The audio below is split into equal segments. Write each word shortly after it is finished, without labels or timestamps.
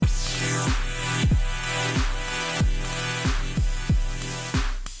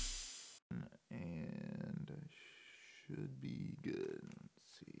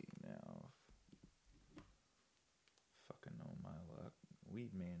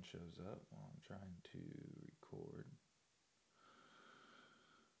one shows up while I'm trying to record.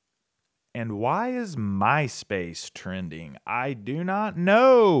 And why is MySpace trending? I do not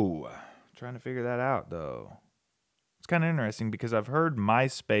know. Trying to figure that out, though. It's kind of interesting because I've heard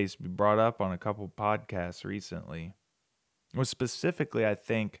MySpace be brought up on a couple podcasts recently. Well, specifically, I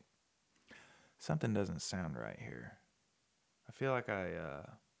think something doesn't sound right here. I feel like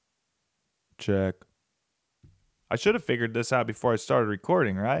check. I should have figured this out before I started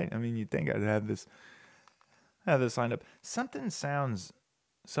recording, right? I mean, you'd think I'd have this lined up. Something sounds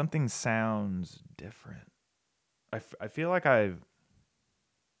different. I feel like I'm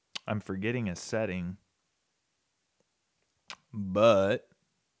forgetting a setting, but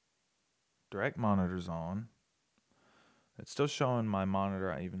direct monitor's on. It's still showing my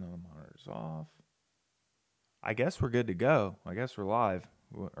monitor even though the monitor's off. I guess we're good to go. I guess we're live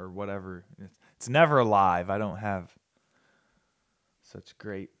or whatever. It's never live. I don't have such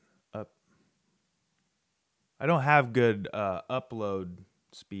great I don't have good upload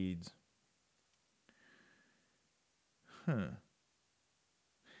speeds.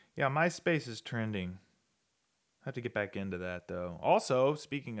 Yeah, MySpace is trending. I have to get back into that, though. Also,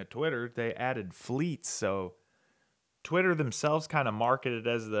 speaking of Twitter, they added fleets, so Twitter themselves kind of marketed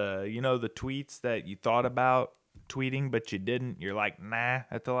as the tweets that you thought about tweeting, but you didn't. You're like, nah,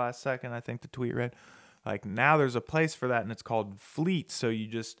 at the last second, I think the tweet read. Like, now there's a place for that, and it's called fleets, so you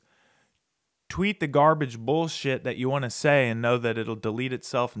just tweet the garbage bullshit that you want to say and know that it'll delete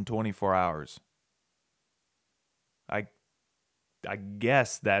itself in 24 hours. I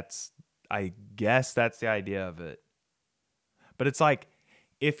guess that's the idea of it. But it's like,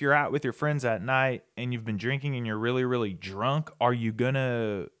 if you're out with your friends at night and you've been drinking and you're really, really drunk, are you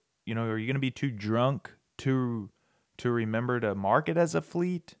gonna be too drunk to remember to mark it as a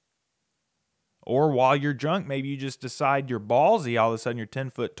fleet? Or while you're drunk, maybe you just decide you're ballsy, all of a sudden you're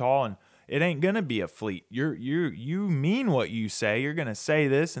 10 foot tall and it ain't gonna be a fleet. You mean what you say. You're gonna say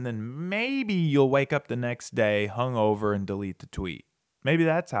this, and then maybe you'll wake up the next day hungover and delete the tweet. Maybe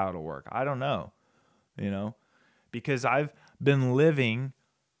that's how it'll work. I don't know. Because I've been living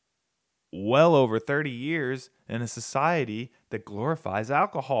well over 30 years in a society that glorifies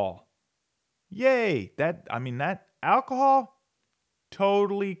alcohol. Yay! That alcohol,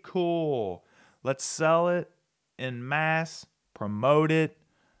 totally cool. Let's sell it en masse, promote it.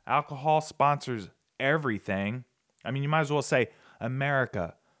 Alcohol sponsors everything. I mean, you might as well say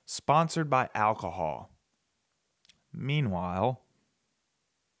America, sponsored by alcohol. Meanwhile,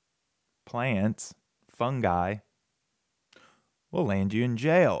 plants, fungi, will land you in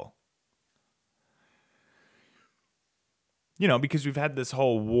jail. Because we've had this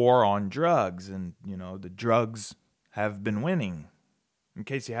whole war on drugs, and, the drugs have been winning. In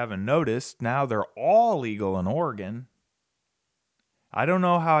case you haven't noticed, now they're all legal in Oregon. I don't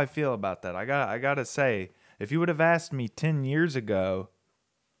know how I feel about that. I gotta say, if you would have asked me 10 years ago,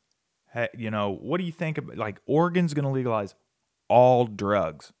 hey, what do you think about, like, Oregon's going to legalize all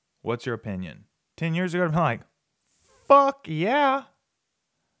drugs? What's your opinion? 10 years ago, I'd be like, fuck yeah.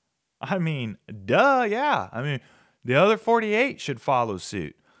 I mean, duh, yeah. I mean, the other 48 should follow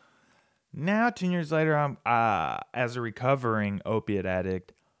suit. Now, 10 years later, I'm as a recovering opiate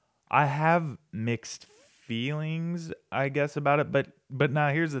addict, I have mixed feelings, I guess, about it. But now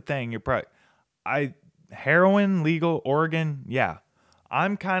here's the thing: heroin legal Oregon, yeah.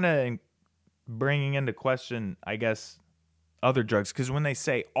 I'm kind of bringing into question, I guess, other drugs, because when they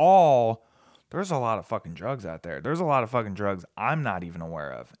say all, there's a lot of fucking drugs out there. There's a lot of fucking drugs I'm not even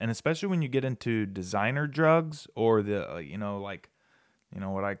aware of, and especially when you get into designer drugs or the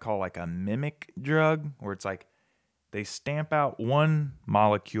what I call like a mimic drug, where it's like they stamp out one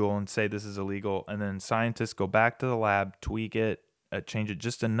molecule and say this is illegal, and then scientists go back to the lab, tweak it, change it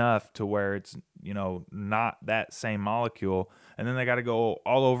just enough to where it's, not that same molecule, and then they got to go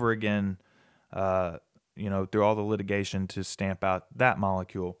all over again, through all the litigation to stamp out that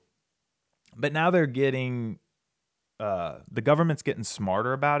molecule. But now they're getting, the government's getting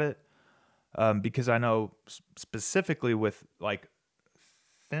smarter about it, because I know specifically with like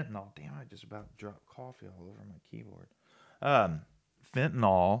fentanyl. Damn, I just about dropped coffee all over my keyboard.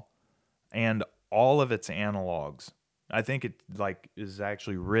 Fentanyl and all of its analogs. I think it is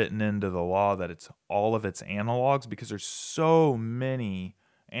actually written into the law that it's all of its analogs, because there's so many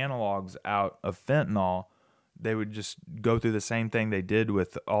analogs out of fentanyl. They would just go through the same thing they did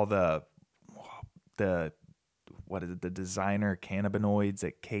with all the designer cannabinoids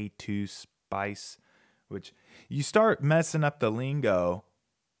at K2 Spice, which you start messing up the lingo,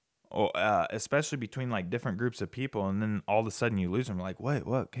 especially between like different groups of people, and then all of a sudden you lose them. Like, wait,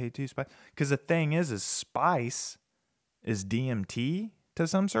 what? K2 Spice? Because the thing is Spice is DMT, to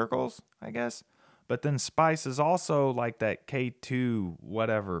some circles, I guess. But then spice is also like that K2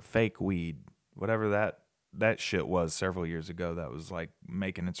 whatever fake weed, whatever that shit was several years ago that was like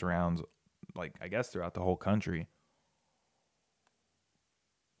making its rounds, like I guess throughout the whole country.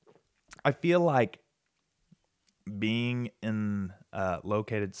 I feel like being in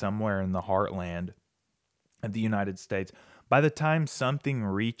located somewhere in the heartland of the United States, by the time something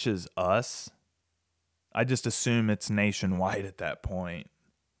reaches us, I just assume it's nationwide at that point.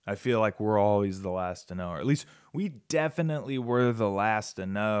 I feel like we're always the last to know, or at least we definitely were the last to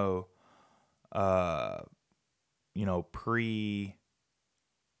know, pre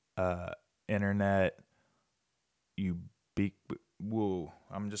internet. You be, whoa,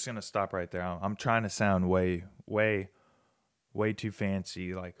 I'm just going to stop right there. I'm trying to sound way too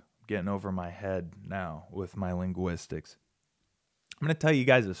fancy, like getting over my head now with my linguistics. I'm going to tell you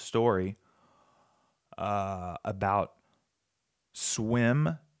guys a story about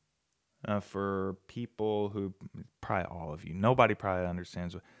swim. For people who, probably all of you, nobody probably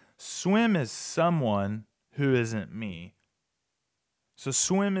understands what swim is. Someone who isn't me. So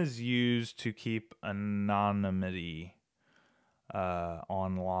swim is used to keep anonymity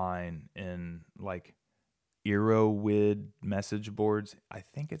online in like Erowid message boards. I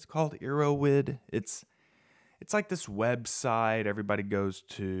think it's called Erowid. It's like this website everybody goes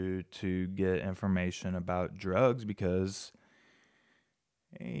to get information about drugs because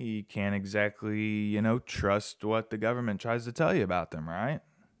you can't exactly, trust what the government tries to tell you about them, right?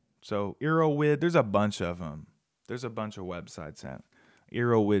 So Erowid, there's a bunch of them. There's a bunch of websites out.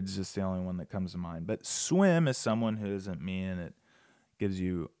 Erowid's just the only one that comes to mind. But swim is someone who isn't me, and it gives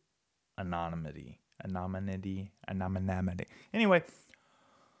you anonymity. Anyway,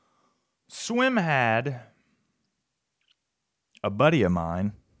 swim had a buddy of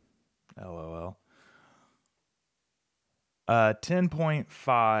mine, LOL, a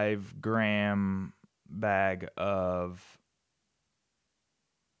 10.5 gram bag of,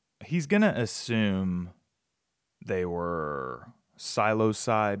 he's going to assume they were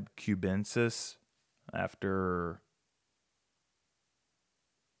psilocybe cubensis after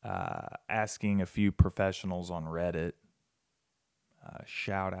asking a few professionals on Reddit.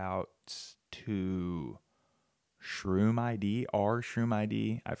 Shout outs to Shroom ID, Shroom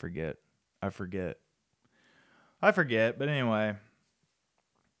ID. I forget, but anyway.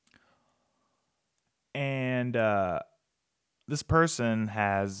 And this person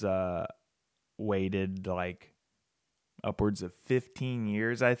has waited like upwards of 15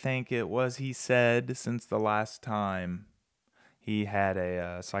 years, I think it was, he said, since the last time he had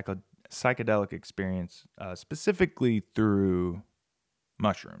a psychedelic experience, specifically through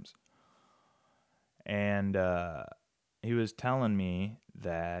mushrooms. And he was telling me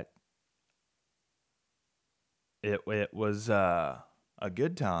that it was a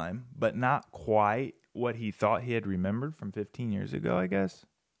good time, but not quite what he thought he had remembered from 15 years ago, I guess.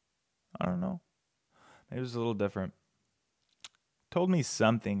 I don't know. It was a little different. Told me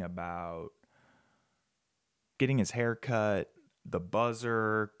something about getting his hair cut, the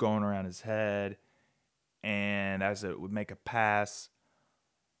buzzer going around his head, and as it would make a pass,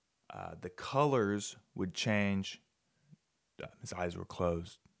 the colors would change. His eyes were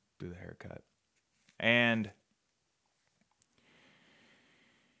closed through the haircut. And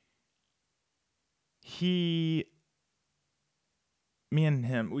me and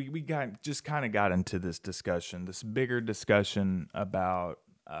him, we just kind of got into this discussion, this bigger discussion about,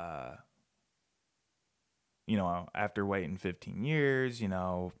 after waiting 15 years,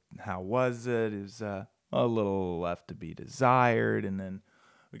 how was it? It was a little left to be desired. And then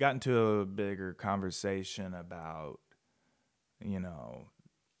we got into a bigger conversation about,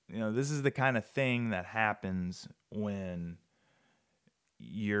 this is the kind of thing that happens when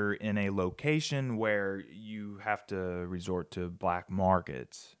you're in a location where you have to resort to black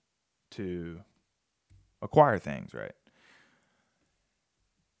markets to acquire things, right?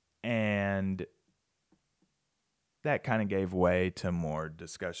 And that kind of gave way to more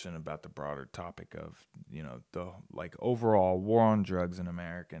discussion about the broader topic of, the like overall war on drugs in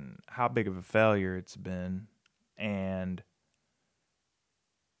America and how big of a failure it's been. And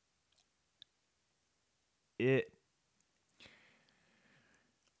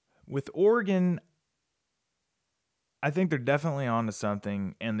with Oregon, I think they're definitely onto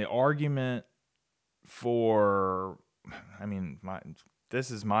something. And the argument for,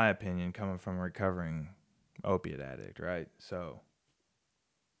 this is my opinion coming from a recovering opiate addict, right? So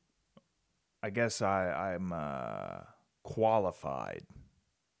I guess I'm qualified.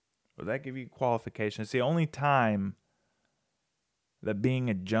 Would that give you qualification? It's the only time that being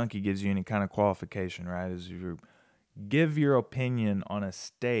a junkie gives you any kind of qualification, right? Is if you're give your opinion on a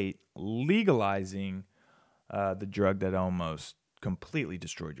state legalizing the drug that almost completely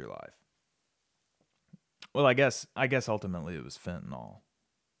destroyed your life. Well, I guess ultimately it was fentanyl.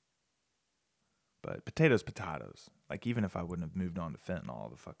 But potatoes. Like, even if I wouldn't have moved on to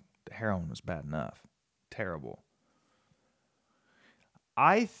fentanyl, the heroin was bad enough. Terrible.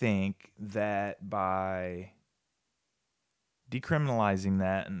 I think that by decriminalizing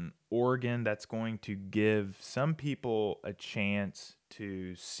that in Oregon, that's going to give some people a chance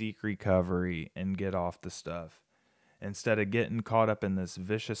to seek recovery and get off the stuff instead of getting caught up in this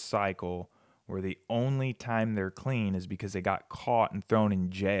vicious cycle where the only time they're clean is because they got caught and thrown in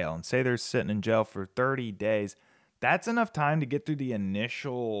jail. And say they're sitting in jail for 30 days. That's enough time to get through the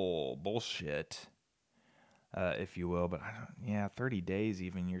initial bullshit, if you will. But 30 days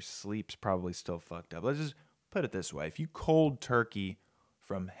even, your sleep's probably still fucked up. Let's just put it this way. If you cold turkey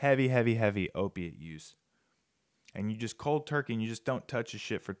from heavy opiate use, and you just cold turkey and you just don't touch the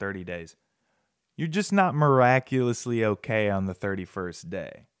shit for 30 days, you're just not miraculously okay on the 31st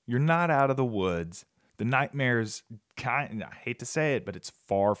day. You're not out of the woods. The nightmare's I hate to say it, but it's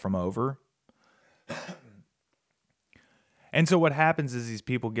far from over. And so what happens is these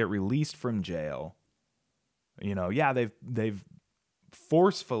people get released from jail. They've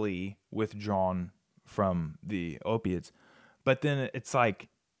forcefully withdrawn from the opiates, but then it's like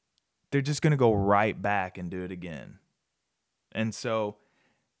they're just going to go right back and do it again. And so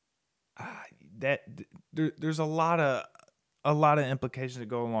there's a lot of implications that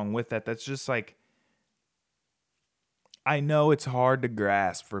go along with that. That's just like, I know it's hard to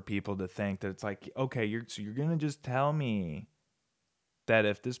grasp for people to think that it's like, okay, you're going to just tell me that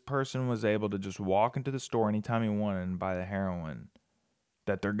if this person was able to just walk into the store anytime he wanted and buy the heroin,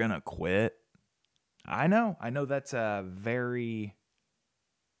 that they're going to quit. I know that's a very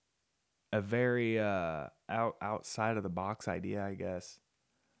outside of the box idea, I guess.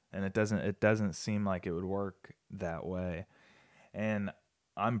 And it doesn't seem like it would work that way. And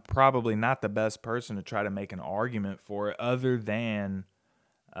I'm probably not the best person to try to make an argument for it, other than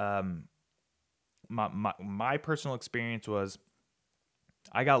my personal experience was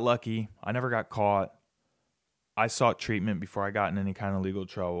I got lucky. I never got caught. I sought treatment before I got in any kind of legal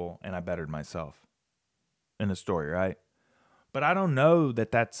trouble, and I bettered myself in the story, right? But I don't know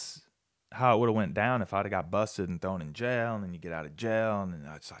that that's how it would have went down if I'd have got busted and thrown in jail, and then you get out of jail, and then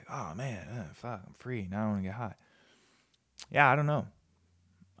it's like, oh man, fuck, I'm free. Now I want to get high. Yeah, I don't know.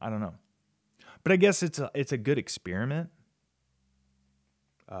 But I guess it's a good experiment.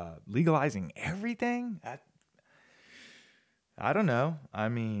 Legalizing everything? I don't know. I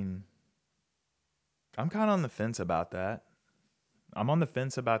mean, I'm kind of on the fence about that. I'm on the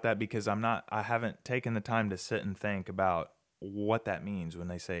fence about that because I haven't taken the time to sit and think about what that means when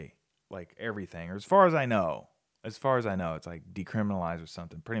they say like everything, or as far as I know, it's like decriminalize or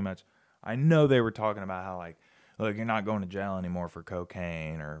something. Pretty much, I know they were talking about how like, look, you're not going to jail anymore for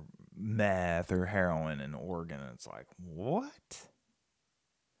cocaine or meth or heroin in Oregon. And it's like, what?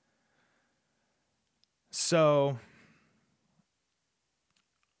 So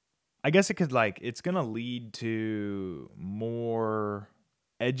I guess it's going to lead to more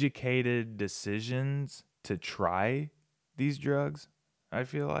educated decisions to try these drugs. I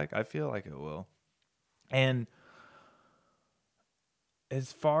feel like it will. And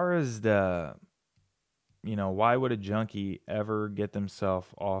as far as the, why would a junkie ever get themselves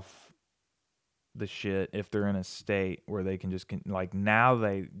off the shit if they're in a state where they can just now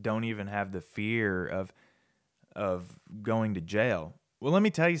they don't even have the fear of going to jail. Well, let me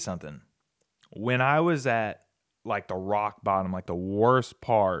tell you something. When I was at like the rock bottom, like the worst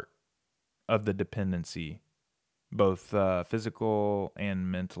part of the dependency, both physical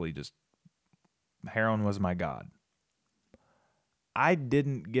and mentally, just heroin was my god. I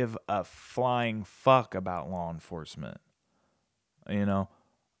didn't give a flying fuck about law enforcement.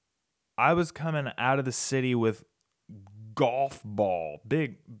 I was coming out of the city with bigger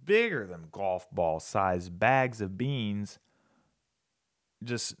than golf ball size bags of beans,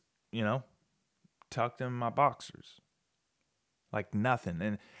 just, tucked in my boxers. Like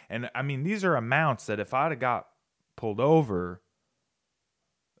nothing. And I mean, these are amounts that if I'd have got pulled over,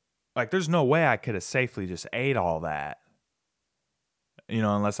 like there's no way I could have safely just ate all that.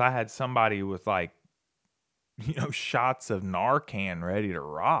 Unless I had somebody with like, shots of Narcan ready to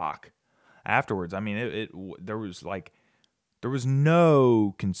rock afterwards. I mean, there was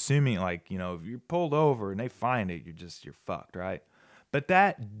no consuming, like, if you're pulled over and they find it, you're fucked, right? But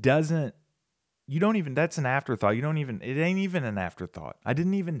that's an afterthought. It ain't even an afterthought. I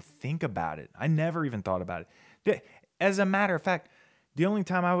didn't even think about it. I never even thought about it. As a matter of fact, the only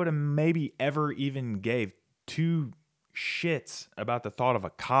time I would have maybe ever even gave 2 shits about the thought of a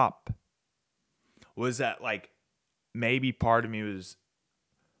cop was that, like, maybe part of me was,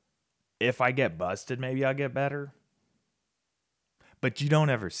 if I get busted, maybe I'll get better. But you don't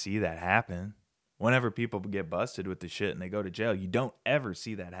ever see that happen. Whenever people get busted with the shit and they go to jail, you don't ever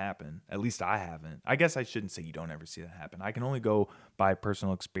see that happen. At least I haven't. I guess I shouldn't say you don't ever see that happen. I can only go by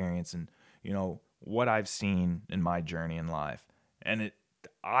personal experience and, what I've seen in my journey in life. And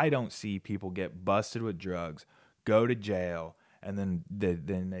I don't see people get busted with drugs, go to jail, and then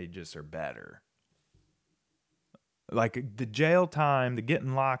they just are better. Like the jail time, the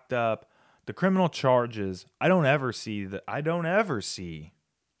getting locked up, the criminal charges, I don't ever see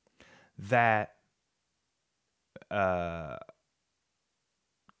that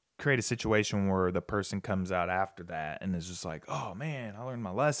create a situation where the person comes out after that and is just like, oh man, I learned my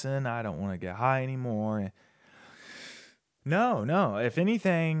lesson. I don't want to get high anymore. No. If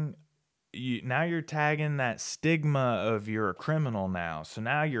anything, now you're tagging that stigma of you're a criminal now. So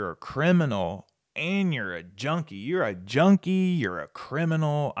now you're a criminal and you're a junkie. You're a junkie. You're a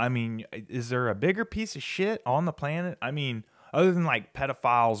criminal. I mean, is there a bigger piece of shit on the planet? I mean, other than like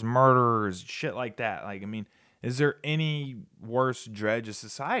pedophiles, murderers, shit like that. Like, I mean, is there any worse dredge of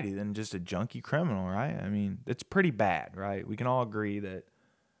society than just a junkie criminal, right? I mean, it's pretty bad, right? We can all agree that,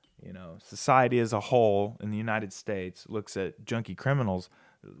 society as a whole in the United States looks at junkie criminals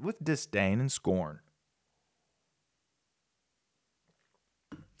with disdain and scorn.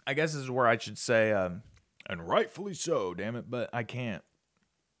 I guess this is where I should say, and rightfully so, damn it, but I can't.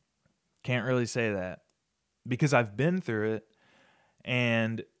 Can't really say that because I've been through it,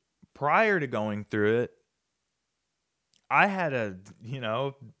 and prior to going through it, I had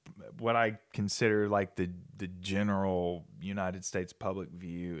what I consider like the general United States public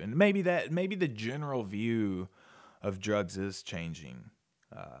view, and maybe the general view of drugs is changing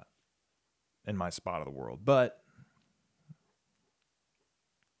in my spot of the world, but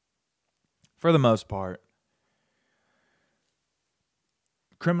for the most part,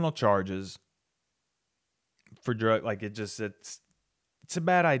 criminal charges for drug, like it's a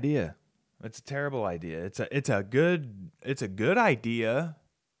bad idea. It's a terrible idea. It's a good idea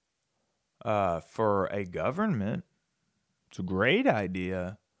for a government. It's a great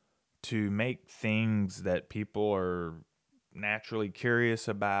idea to make things that people are naturally curious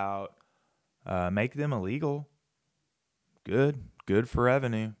about, make them illegal. Good for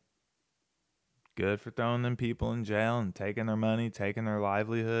revenue. Good for throwing them people in jail and taking their money, taking their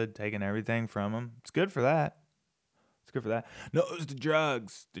livelihood, taking everything from them. It's good for that. No, it was the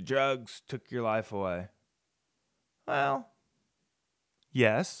drugs. The drugs took your life away. Well,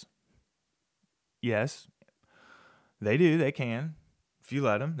 yes. They do. They can. If you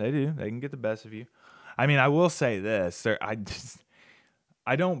let them, they do. They can get the best of you. I mean, I will say this.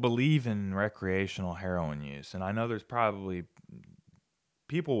 I don't believe in recreational heroin use. And I know there's probably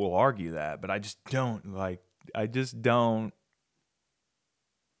people will argue that, but I just don't.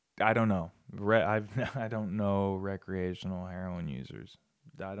 I don't know. I don't know recreational heroin users.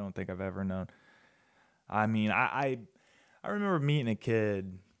 I don't think I've ever known. I mean, I remember meeting a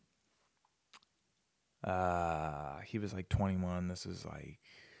kid. He was like 21. This was like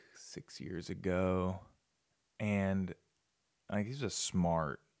 6 years ago, and like he's a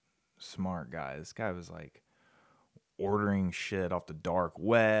smart guy. This guy was like ordering shit off the dark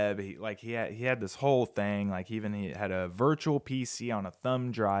web. He had this whole thing. Like he had a virtual PC on a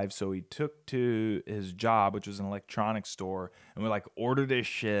thumb drive. So he took to his job, which was an electronics store, and we like ordered his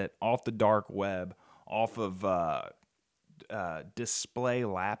shit off the dark web, off of display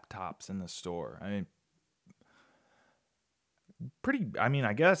laptops in the store. I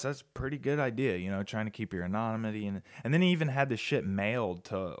guess that's a pretty good idea, trying to keep your anonymity, and then he even had the shit mailed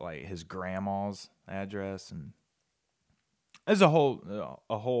to like his grandma's address, and it's a whole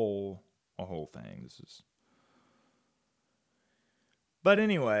thing. But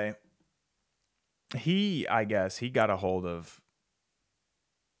anyway, I guess he got a hold of.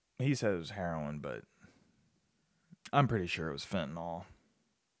 He said it was heroin, but I'm pretty sure it was fentanyl.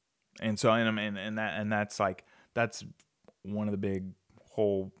 And so, that's one of the big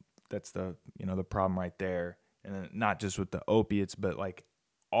that's the problem right there. And not just with the opiates, but like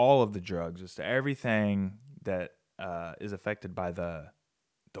all of the drugs, just everything that is affected by the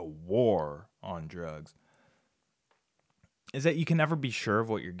war on drugs, is that you can never be sure of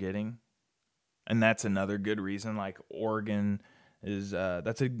what you're getting. And that's another good reason, like Oregon is,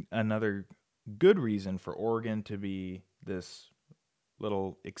 another good reason for Oregon to be this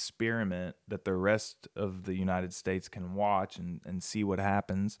little experiment that the rest of the United States can watch and see what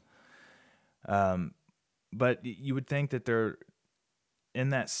happens. But you would think that they're in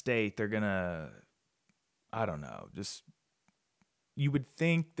that state, they're going to I don't know, just you would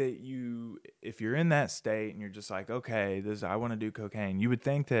think that if you're in that state and you're just like, okay, I want to do cocaine, you would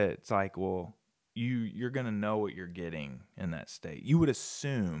think that it's like, well, you're going to know what you're getting in that state. You would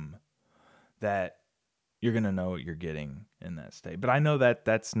assume that you're going to know what you're getting in that state. But I know that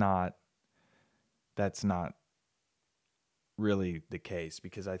that's not really the case,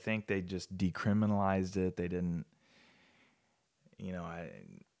 because I think they just decriminalized it. They didn't,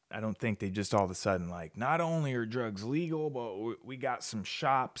 I don't think they just all of a sudden, like, not only are drugs legal, but we got some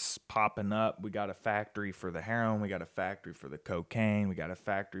shops popping up. We got a factory for the heroin. We got a factory for the cocaine. We got a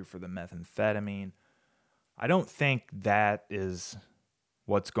factory for the methamphetamine. I don't think that is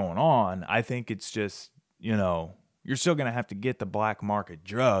what's going on. I think it's just, you're still going to have to get the black market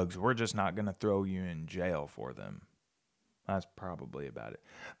drugs. We're just not going to throw you in jail for them. That's probably about it.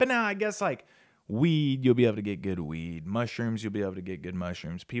 But now I guess, like, weed, you'll be able to get good weed. Mushrooms, you'll be able to get good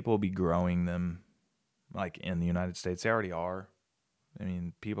mushrooms. People will be growing them, like, in the United States. They already are. I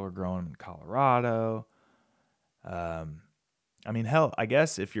mean, people are growing them in Colorado. Hell, I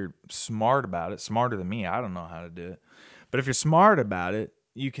guess if you're smart about it, smarter than me, I don't know how to do it. But if you're smart about it,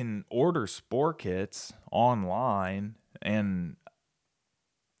 you can order spore kits online, and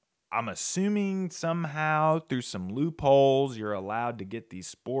I'm assuming somehow through some loopholes, you're allowed to get these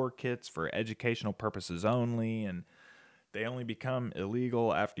spore kits for educational purposes only, and they only become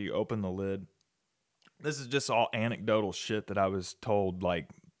illegal after you open the lid. This is just all anecdotal shit that I was told, like,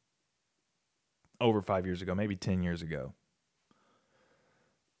 over 5 years ago, maybe 10 years ago.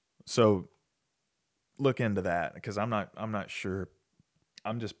 So look into that, because I'm not sure.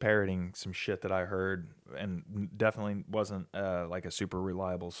 I'm just parroting some shit that I heard, and definitely wasn't like a super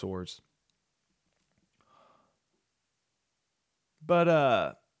reliable source.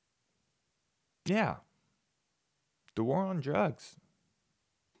 But yeah, the war on drugs.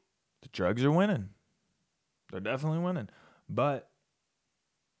 The drugs are winning. They're definitely winning. But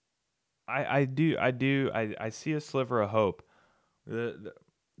I see a sliver of hope.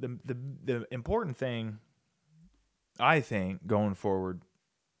 The important thing, I think, going forward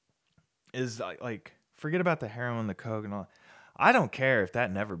is like forget about the heroin, the coke, and all. I don't care if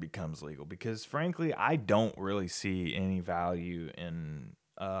that never becomes legal, because frankly, I don't really see any value in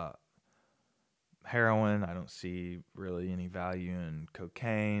heroin. I don't see really any value in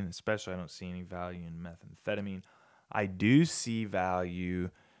cocaine, especially I don't see any value in methamphetamine. I do see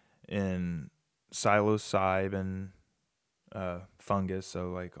value in psilocybin fungus,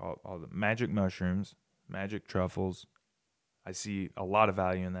 so like all the magic mushrooms, magic truffles. I see a lot of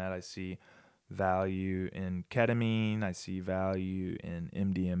value in that. I see value in ketamine. I see value in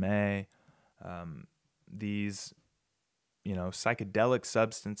MDMA. These, psychedelic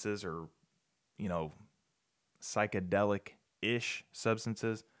substances, or, psychedelic-ish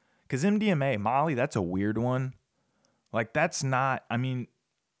substances. Because MDMA, Molly, that's a weird one. Like, that's not,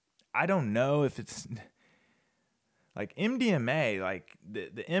 I don't know if it's... Like MDMA, like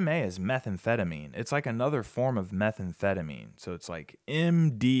the MA is methamphetamine. It's like another form of methamphetamine. So it's like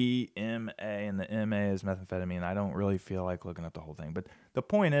MDMA, and the MA is methamphetamine. I don't really feel like looking up the whole thing. But the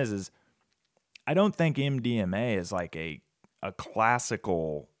point is I don't think MDMA is like a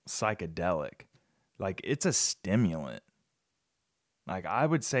classical psychedelic. Like, it's a stimulant. Like, I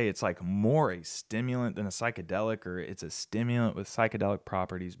would say it's like more a stimulant than a psychedelic, or it's a stimulant with psychedelic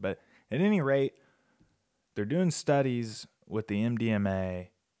properties. But at any rate, they're doing studies with the MDMA,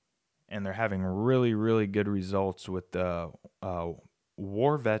 and they're having really, really good results with the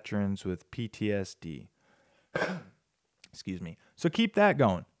war veterans with PTSD. Excuse me. So keep that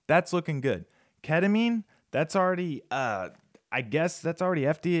going. That's looking good. Ketamine, that's already, I guess that's already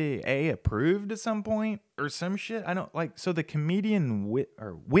FDA approved at some point or some shit. I don't like. So the comedian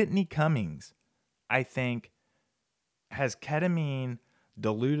Whitney Cummings, I think, has ketamine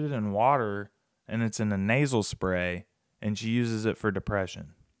diluted in water, and it's in a nasal spray, and she uses it for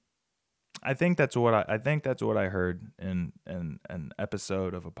depression. I think that's what I heard in an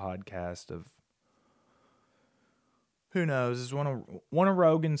episode of a podcast of, who knows, is one of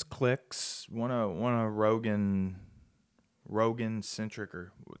Rogan's clicks, one of Rogan centric,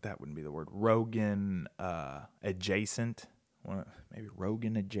 or that wouldn't be the word, Rogan adjacent, maybe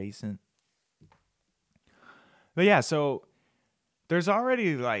Rogan adjacent. But yeah, so there's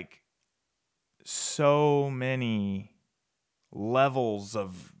already like so many levels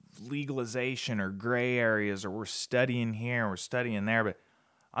of legalization or gray areas, or we're studying here, we're studying there, but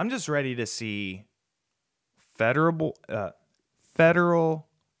I'm just ready to see federal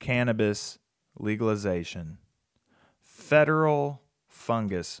cannabis legalization, federal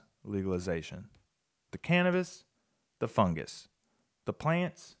fungus legalization. The cannabis, the fungus, the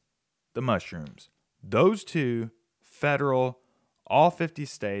plants, the mushrooms, Those two, federal, all 50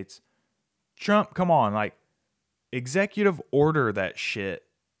 states. Trump, come on, like, executive order that shit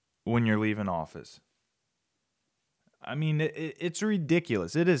when you're leaving office. I mean, it's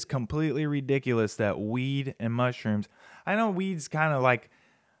ridiculous. It is completely ridiculous that weed and mushrooms. I know weed's kind of like,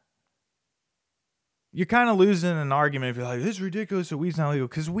 you're kind of losing an argument if you're like, this is ridiculous that weed's not legal.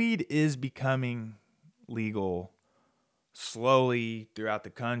 Because weed is becoming legal slowly throughout the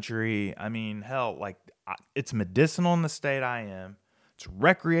country. I mean, hell, like, it's medicinal in the state I am. It's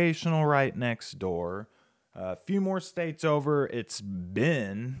recreational right next door. A few more states over, it's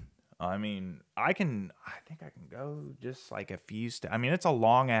been. I mean, I think I can go just like a few I mean, it's a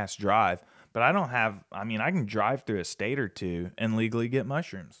long ass drive, but I can drive through a state or two and legally get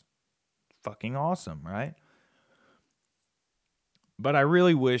mushrooms. Fucking awesome, right? But I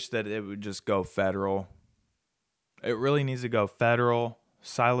really wish that it would just go federal. It really needs to go federal,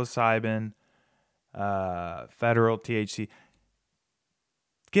 psilocybin, federal THC.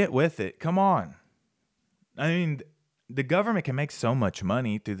 Get with it. Come on. I mean, the government can make so much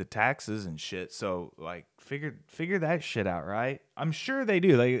money through the taxes and shit. So, like, figure that shit out, right? I'm sure they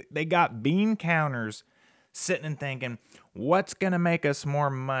do. They got bean counters sitting and thinking, what's going to make us more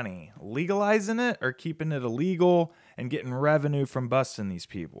money? Legalizing it or keeping it illegal and getting revenue from busting these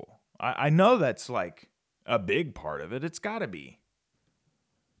people? I know that's like a big part of it. It's got to be.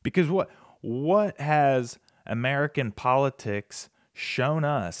 Because what has American politics shown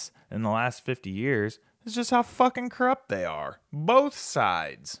us in the last 50 years is just how fucking corrupt they are. Both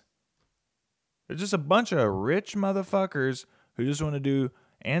sides. They're just a bunch of rich motherfuckers who just want to do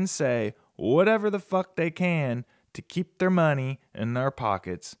and say whatever the fuck they can to keep their money in their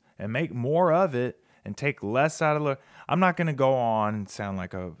pockets and make more of it and take less out of the... I'm not going to go on and sound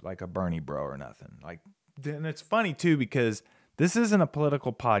like a Bernie bro or nothing. Like, and it's funny too because this isn't a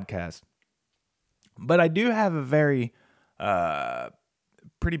political podcast, but I do have a very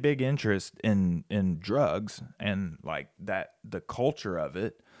pretty big interest in drugs and like that, the culture of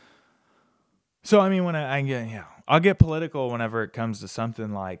it. So, I mean, when I'll get political whenever it comes to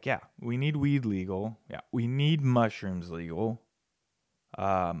something like, yeah, we need weed legal. Yeah, we need mushrooms legal.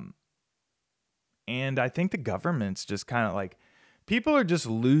 And I think the government's just kind of like, people are just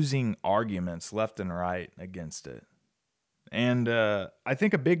losing arguments left and right against it. And I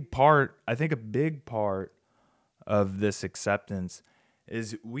think a big part of this acceptance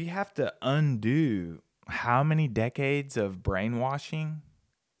is we have to undo how many decades of brainwashing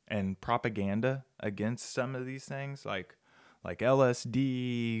and propaganda against some of these things, like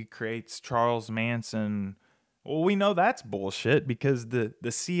LSD creates Charles Manson. Well, we know that's bullshit because the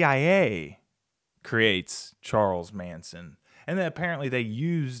CIA creates Charles Manson. And then apparently they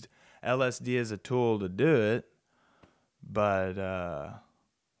used LSD as a tool to do it. But,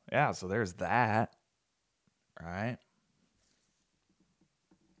 yeah, so there's that, right?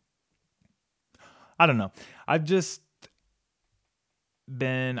 I don't know. I've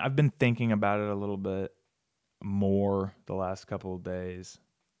been thinking about it a little bit more the last couple of days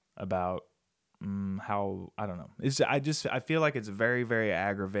about how, I don't know. I feel like it's very, very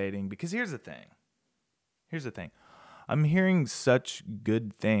aggravating because here's the thing. I'm hearing such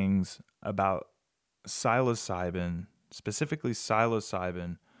good things about psilocybin, specifically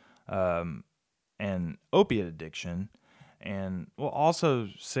psilocybin, and opiate addiction, and well, also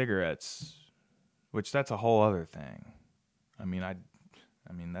cigarettes, which that's a whole other thing. I mean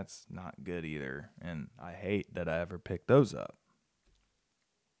that's not good either, and I hate that I ever picked those up.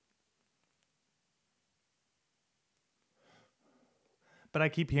 But I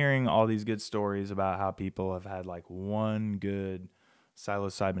keep hearing all these good stories about how people have had like one good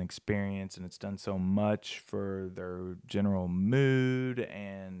psilocybin experience and it's done so much for their general mood,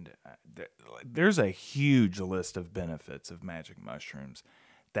 and there's a huge list of benefits of magic mushrooms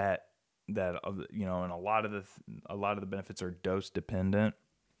that you know, and a lot of the benefits are dose dependent.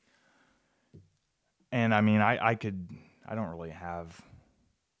 And I mean, I don't really have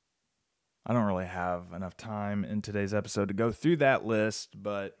enough time in today's episode to go through that list,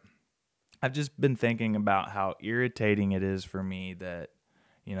 but I've just been thinking about how irritating it is for me that,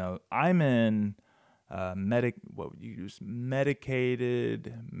 you know, I'm in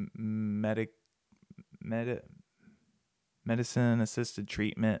medicine assisted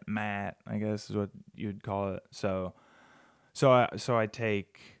treatment, MAT, I guess is what you'd call it. So I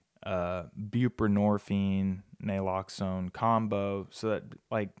take buprenorphine, naloxone combo, so that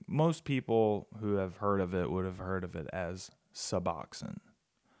like most people who have heard of it would have heard of it as Suboxone.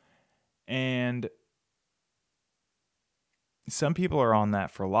 And some people are on that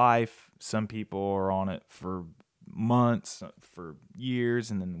for life. Some people are on it for months, for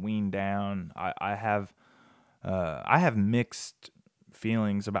years, and then weaned down. I have mixed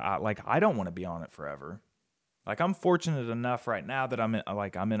feelings about, like, I don't want to be on it forever. Like, I'm fortunate enough right now that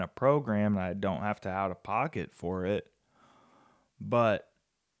I'm in a program and I don't have to out of pocket for it. But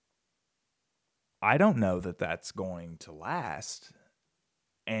I don't know that that's going to last.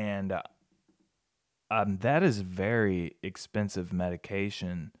 And that is very expensive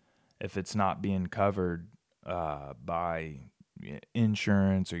medication if it's not being covered by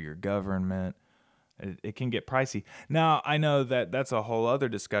insurance or your government. It can get pricey. Now, I know that that's a whole other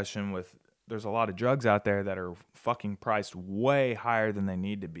discussion with, there's a lot of drugs out there that are fucking priced way higher than they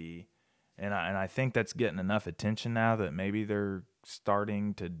need to be. And I think that's getting enough attention now that maybe they're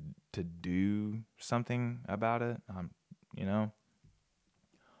starting to do something about it. You know.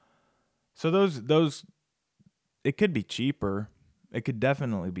 So those it could be cheaper. It could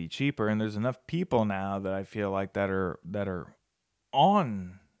definitely be cheaper, and there's enough people now that I feel like that are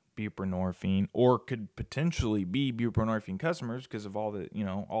on buprenorphine or could potentially be buprenorphine customers because of all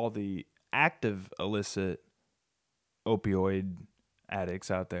the active illicit opioid addicts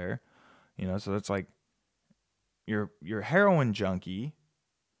out there. So it's like your heroin junkie,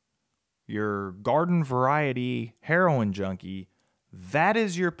 your garden variety heroin junkie, that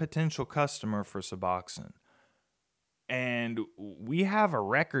is your potential customer for Suboxone. And we have a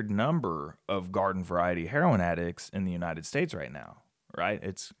record number of garden variety heroin addicts in the United States right now, right?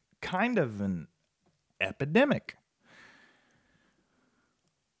 It's kind of an epidemic.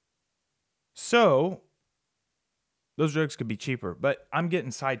 So those drugs could be cheaper, but I'm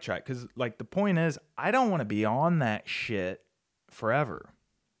getting sidetracked because, like, the point is, I don't want to be on that shit forever.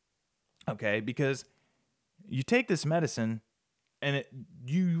 Okay, because you take this medicine, and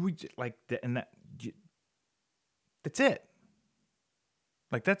that's it.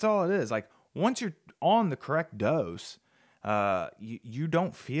 Like, that's all it is. Like, once you're on the correct dose, you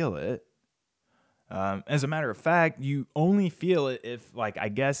don't feel it. As a matter of fact, you only feel it if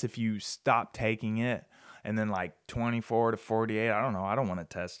you stop taking it. And then 24 to 48, I don't know. I don't want to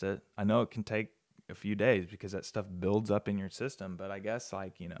test it. I know it can take a few days because that stuff builds up in your system. But I guess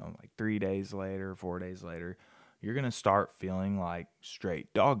 3 days later, 4 days later, you're going to start feeling like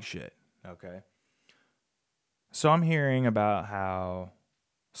straight dog shit. Okay. So I'm hearing about how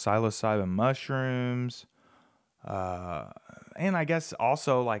psilocybin mushrooms, and I guess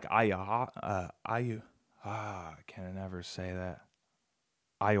also I can never say that.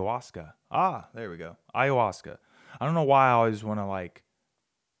 Ayahuasca. There we go. Ayahuasca. I don't know why I always want to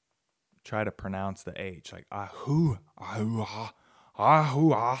try to pronounce the H, like ayahuasca.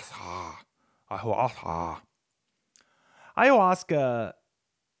 Ayahuasca.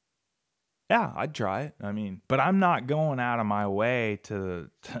 Yeah, I'd try it. I mean, but I'm not going out of my way to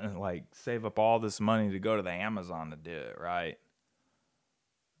save up all this money to go to the Amazon to do it, right?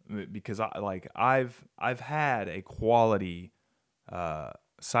 Because I've had a quality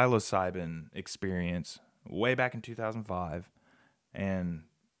psilocybin experience way back in 2005, and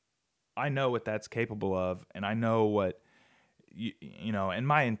I know what that's capable of, and I know what and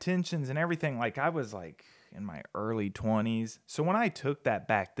my intentions and everything. I was in my early 20s, so when I took that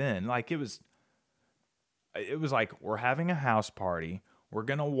back then, it was like, we're having a house party, we're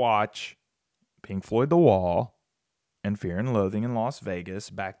gonna watch Pink Floyd The Wall and Fear and Loathing in Las Vegas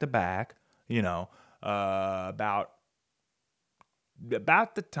back to back, about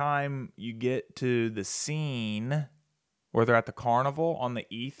the time you get to the scene where they're at the carnival on the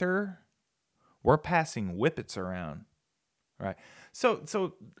ether, we're passing whippets around, right?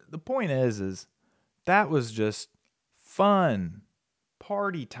 So the point is that was just fun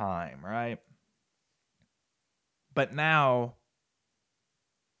party time, right? But now,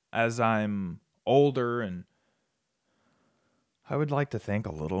 as I'm older and I would like to think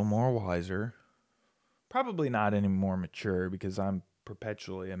a little more wiser, probably not any more mature because I'm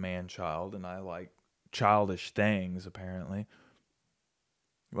perpetually a man-child and I like childish things, apparently.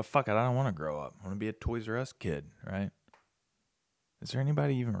 But fuck it, I don't want to grow up. I want to be a Toys R Us kid, right? Is there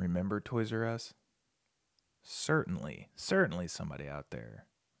anybody even remember Toys R Us? Certainly somebody out there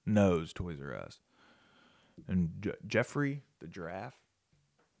knows Toys R Us. And Jeffrey the giraffe,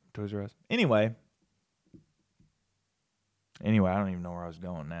 Toys R Us. Anyway, I don't even know where I was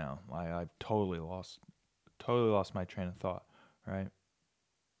going now. I've totally lost my train of thought, right?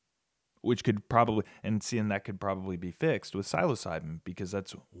 Which could probably, and that could probably be fixed with psilocybin because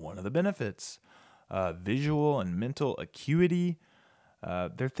that's one of the benefits. Visual and mental acuity.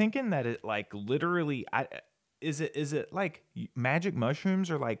 They're thinking that it literally, is it like magic mushrooms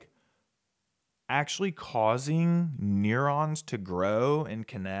are actually causing neurons to grow and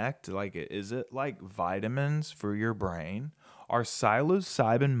connect? Like, is it like vitamins for your brain? Are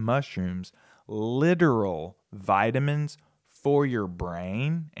psilocybin mushrooms literal vitamins for your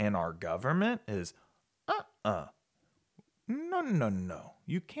brain? And our government is, no, no, no.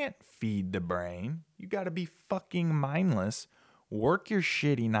 You can't feed the brain. You got to be fucking mindless. Work your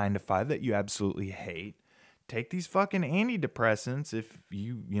shitty 9 to 5 that you absolutely hate. Take these fucking antidepressants if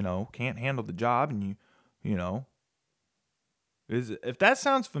you can't handle the job and you know. If that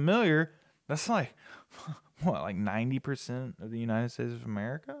sounds familiar, that's like, what, like 90% of the United States of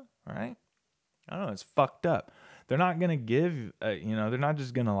America, right? I don't know. It's fucked up. They're not going to give, they're not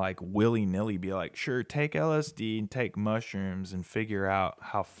just going to like willy-nilly be like, sure, take LSD and take mushrooms and figure out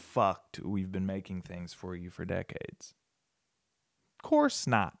how fucked we've been making things for you for decades. Of course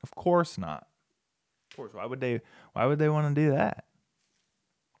not. Of course not. Of course. Why would they want to do that?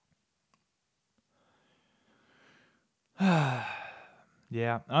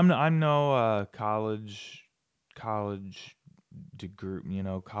 Yeah, I'm no college degree,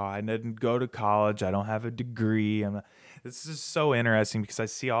 I didn't go to college. I don't have a degree. This is so interesting because I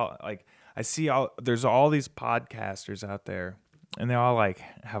see there's all these podcasters out there and they all like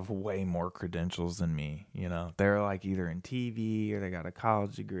have way more credentials than me, They're like either in TV or they got a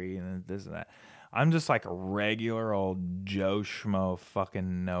college degree and this and that. I'm just like a regular old Joe Schmo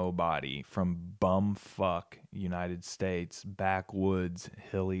fucking nobody from bumfuck United States, backwoods,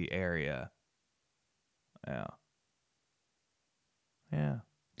 hilly area. Yeah. Yeah.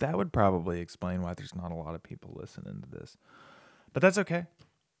 That would probably explain why there's not a lot of people listening to this. But that's okay.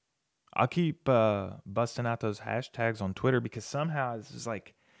 I'll keep busting out those hashtags on Twitter because somehow this is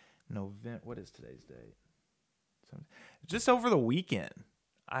like November. What is today's date? Just over the weekend,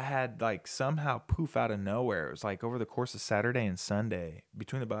 I had like somehow poof out of nowhere. It was like over the course of Saturday and Sunday,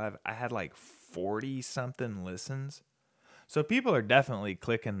 between the both, I had like 40 something listens. So people are definitely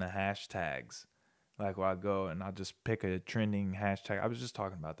clicking the hashtags. Like, I go and I'll just pick a trending hashtag. I was just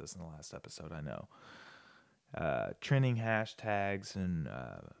talking about this in the last episode, I know. Trending hashtags and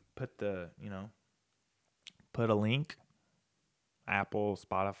put a link. Apple,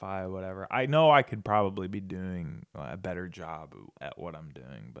 Spotify, whatever. I know I could probably be doing a better job at what I'm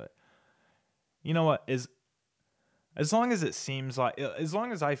doing, but you know what? As long as I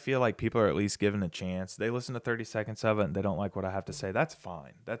feel like people are at least given a chance, they listen to 30 seconds of it and they don't like what I have to say, that's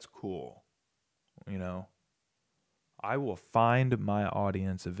fine. That's cool. I will find my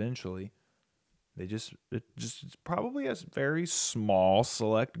audience eventually. It's probably a very small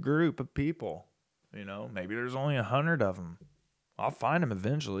select group of people. Maybe there's only 100 of them. I'll find them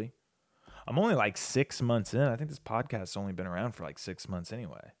eventually. I'm only like 6 months in. I think this podcast's only been around for like 6 months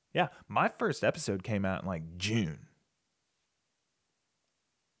anyway. Yeah, my first episode came out in like June.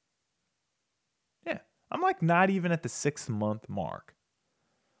 Yeah, I'm like not even at the 6-month mark.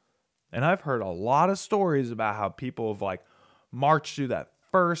 And I've heard a lot of stories about how people have like marched through that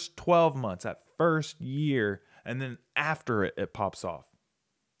first 12 months, that first year, and then after it pops off.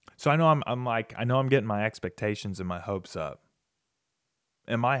 So I know I'm getting my expectations and my hopes up.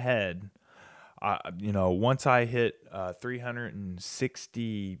 In my head, once I hit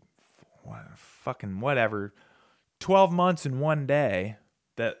 360, fucking whatever, 12 months in one day,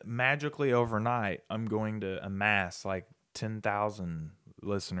 that magically overnight I'm going to amass like 10,000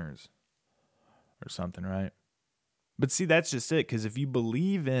 listeners or something, right? But see, that's just it. Because if you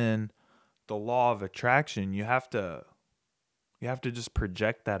believe in the law of attraction, you have to just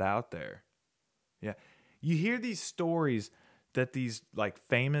project that out there. Yeah, you hear these stories that these like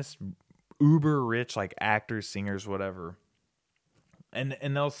famous uber rich like actors, singers, whatever, and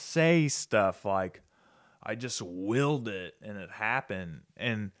they'll say stuff like, I just willed it and it happened.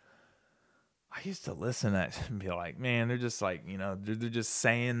 And I used to listen to that and be like, man, they're just like, they're just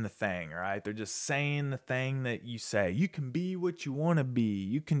saying the thing, right? They're just saying the thing that you say. You can be what you want to be.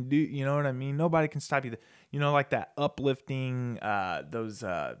 You can do, you know what I mean? Nobody can stop you. Like that uplifting, those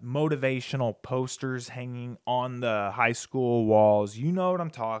motivational posters hanging on the high school walls. You know what I'm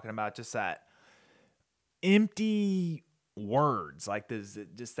talking about? Just that empty words, like this,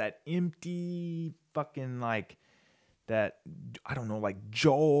 just that empty fucking like, that, I don't know, like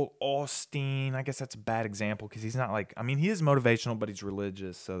Joel Osteen. I guess that's a bad example because he's not like, he is motivational, but he's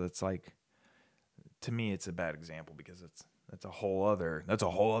religious. So that's like, to me, it's a bad example because that's a whole other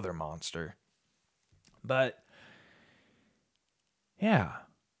monster. But yeah,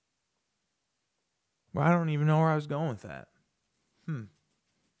 well, I don't even know where I was going with that. Oh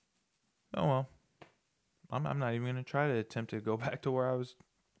well, I'm not even gonna try to attempt to go back to where I was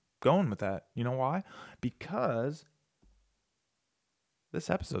going with that. You know why? Because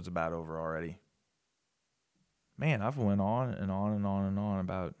this episode's about over already. Man, I've went on and on and on and on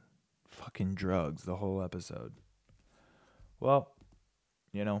about fucking drugs the whole episode. Well,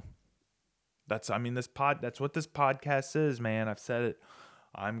 you know, that's what this podcast is, man. I've said it.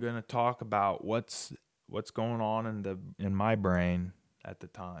 I'm going to talk about what's going on in my brain at the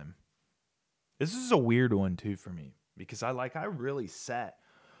time. This is a weird one too for me because I really sat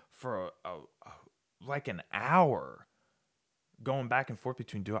for like an hour going back and forth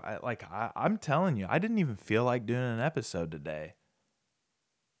between I'm telling you, I didn't even feel like doing an episode today.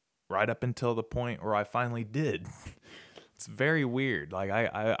 Right up until the point where I finally did. It's very weird. Like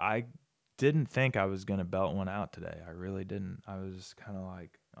I didn't think I was gonna belt one out today. I really didn't. I was kind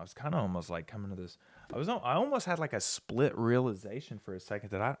of almost like coming to this. I almost had like a split realization for a second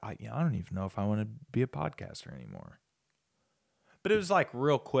that I don't even know if I want to be a podcaster anymore. But it was like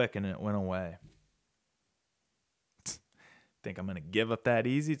real quick and it went away. Think I'm gonna give up that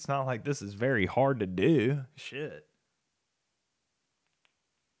easy? It's not like this is very hard to do. Shit.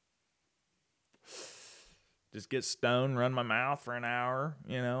 Just get stoned, run my mouth for an hour,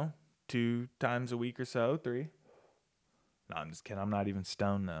 2 times a week or so, 3. No, I'm just kidding. I'm not even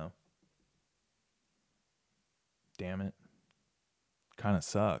stoned though. Damn it. Kind of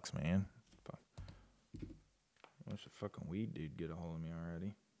sucks, man. I wish a fucking weed dude get a hold of me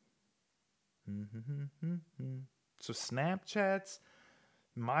already. So Snapchats,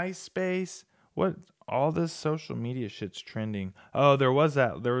 MySpace, what all this social media shit's trending. Oh, there was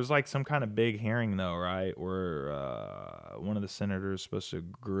like some kind of big hearing though, right? Where one of the senators is supposed to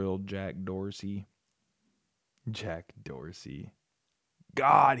grill Jack Dorsey. Jack Dorsey.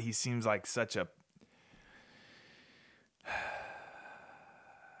 God, he seems like such a...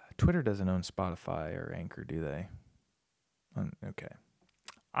 Twitter doesn't own Spotify or Anchor, do they? Okay.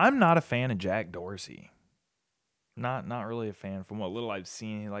 I'm not a fan of Jack Dorsey. Not really a fan from what little I've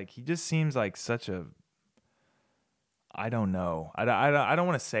seen. Like, he just seems like such a... I don't know. I don't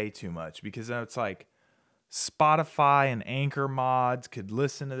want to say too much because it's like Spotify and Anchor mods could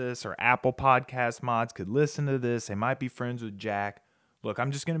listen to this, or Apple Podcast mods could listen to this. They might be friends with Jack. Look,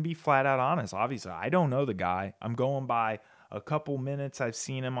 I'm just going to be flat out honest. Obviously, I don't know the guy. I'm going by a couple minutes I've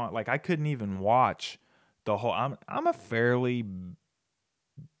seen him on. Like, I couldn't even watch the whole... I'm a fairly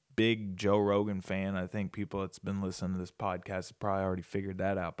big Joe Rogan fan. I think people that's been listening to this podcast have probably already figured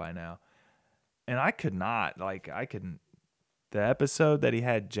that out by now. And I could not, the episode that he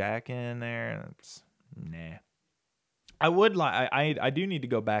had Jack in there, it's, nah. I do need to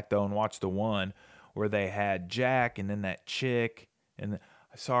go back though and watch the one where they had Jack and then that chick and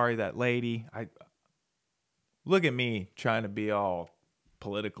that lady. Look at me trying to be all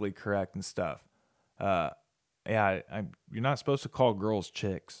politically correct and stuff. You're not supposed to call girls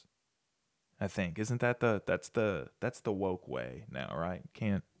chicks. I think isn't that that's the woke way now, right?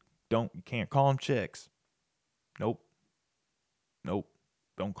 You can't call them chicks. Nope.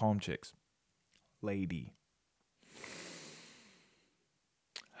 Don't call them chicks. Lady.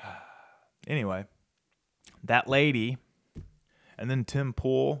 Anyway, that lady, and then Tim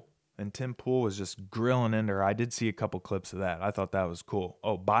Pool was just grilling into her. I did see a couple clips of that. I thought that was cool.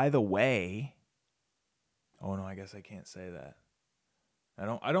 Oh, by the way, oh no, I guess I can't say that.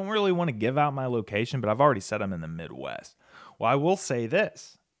 I don't really want to give out my location, but I've already said I'm in the Midwest. Well, I will say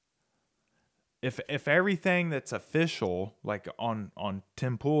this. If everything that's official, like on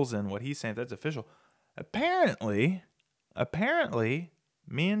Tim Pool's and what he's saying, if that's official, apparently,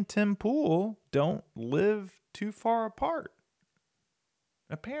 me and Tim Pool don't live too far apart.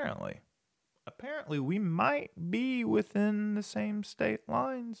 Apparently, we might be within the same state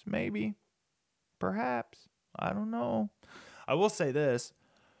lines, maybe, perhaps. I don't know. I will say this.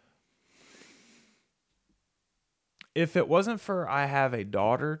 If it wasn't for I have a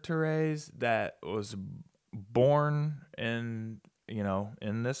daughter to raise that was born in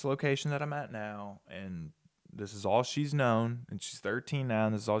this location that I'm at now, and this is all she's known, and she's 13 now,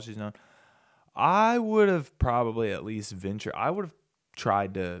 and this is all she's known, I would have probably at least I would have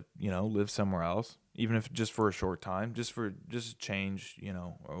tried to, live somewhere else, even if just for a short time, just change,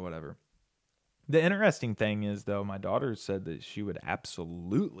 or whatever. The interesting thing is, though, my daughter said that she would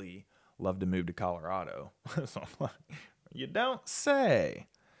absolutely love to move to Colorado. So I'm like, you don't say.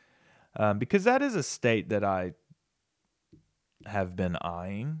 Because that is a state that I have been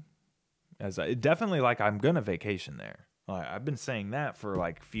eyeing. Definitely, I'm going to vacation there. I've been saying that for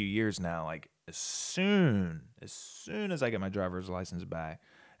a few years now. As soon as I get my driver's license back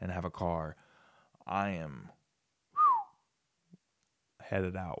and have a car, I am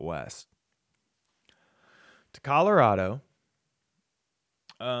headed out west to Colorado.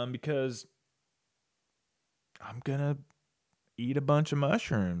 Because I'm going to eat a bunch of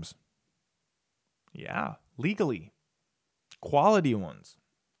mushrooms. Yeah, legally, quality ones,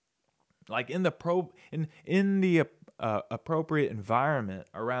 like in the appropriate environment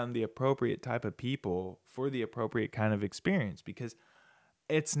around the appropriate type of people for the appropriate kind of experience. Because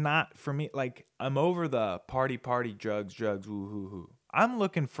it's not for me. Like, I'm over the party, drugs, woo hoo hoo. I'm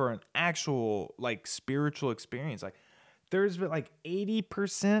looking for an actual like spiritual experience. Like, there's been like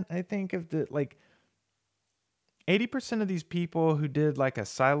 80%, I think, of the like 80% of these people who did like a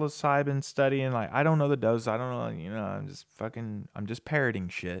psilocybin study, and like, I don't know the dose, I don't know, I'm just parroting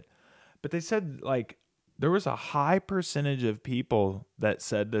shit. But they said like there was a high percentage of people that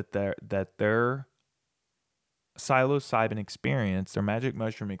said that their psilocybin experience, their magic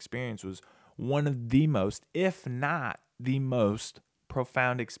mushroom experience, was one of the most, if not the most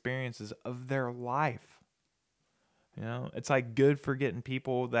profound experiences of their life. It's like good for getting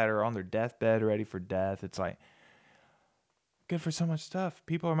people that are on their deathbed ready for death. It's like good for so much stuff.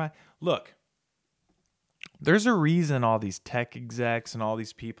 Look, there's a reason all these tech execs and all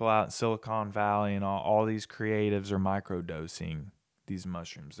these people out in Silicon Valley and all these creatives are microdosing these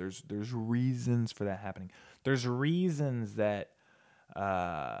mushrooms. There's reasons for that happening. There's reasons that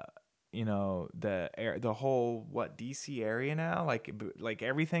the whole DC area now, like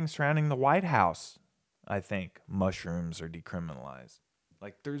everything surrounding the White House, I think mushrooms are decriminalized.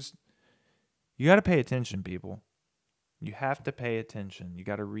 Like, you got to pay attention, people. You have to pay attention. You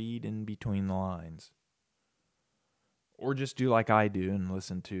got to read in between the lines. Or just do like I do and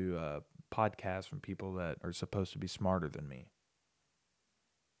listen to podcasts from people that are supposed to be smarter than me.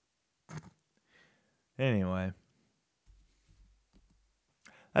 Anyway,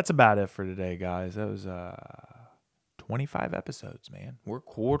 that's about it for today, guys. That was 25 episodes, man. We're a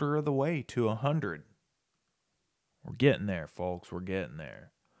quarter of the way to 100. We're getting there, folks. We're getting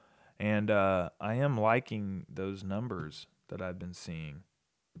there. And I am liking those numbers that I've been seeing.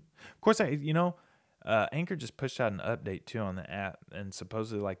 Of course, Anchor just pushed out an update too on the app, and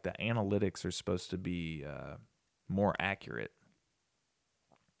supposedly like the analytics are supposed to be more accurate.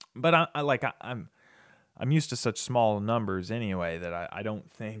 But I'm used to such small numbers anyway that I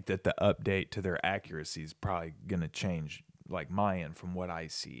don't think that the update to their accuracy is probably gonna change like my end from what I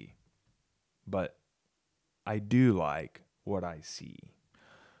see. But I do like what I see.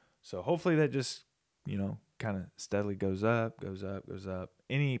 So hopefully that just, kind of steadily goes up.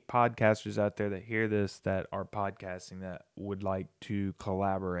 Any podcasters out there that hear this that are podcasting that would like to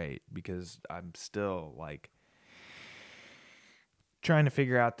collaborate, because I'm still like trying to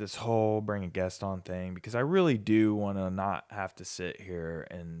figure out this whole bring a guest on thing, because I really do want to not have to sit here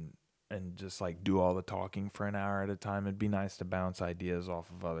and just like do all the talking for an hour at a time. It'd be nice to bounce ideas off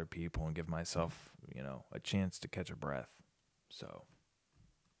of other people and give myself, a chance to catch a breath. So,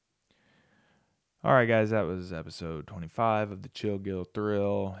 all right, guys, that was episode 25 of the Chill Gill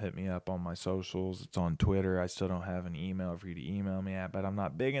Thrill. Hit me up on my socials. It's on Twitter. I still don't have an email for you to email me at, but I'm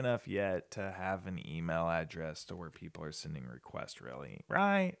not big enough yet to have an email address to where people are sending requests, really.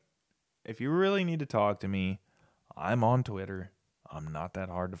 Right? If you really need to talk to me, I'm on Twitter. I'm not that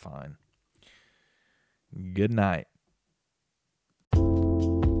hard to find. Good night.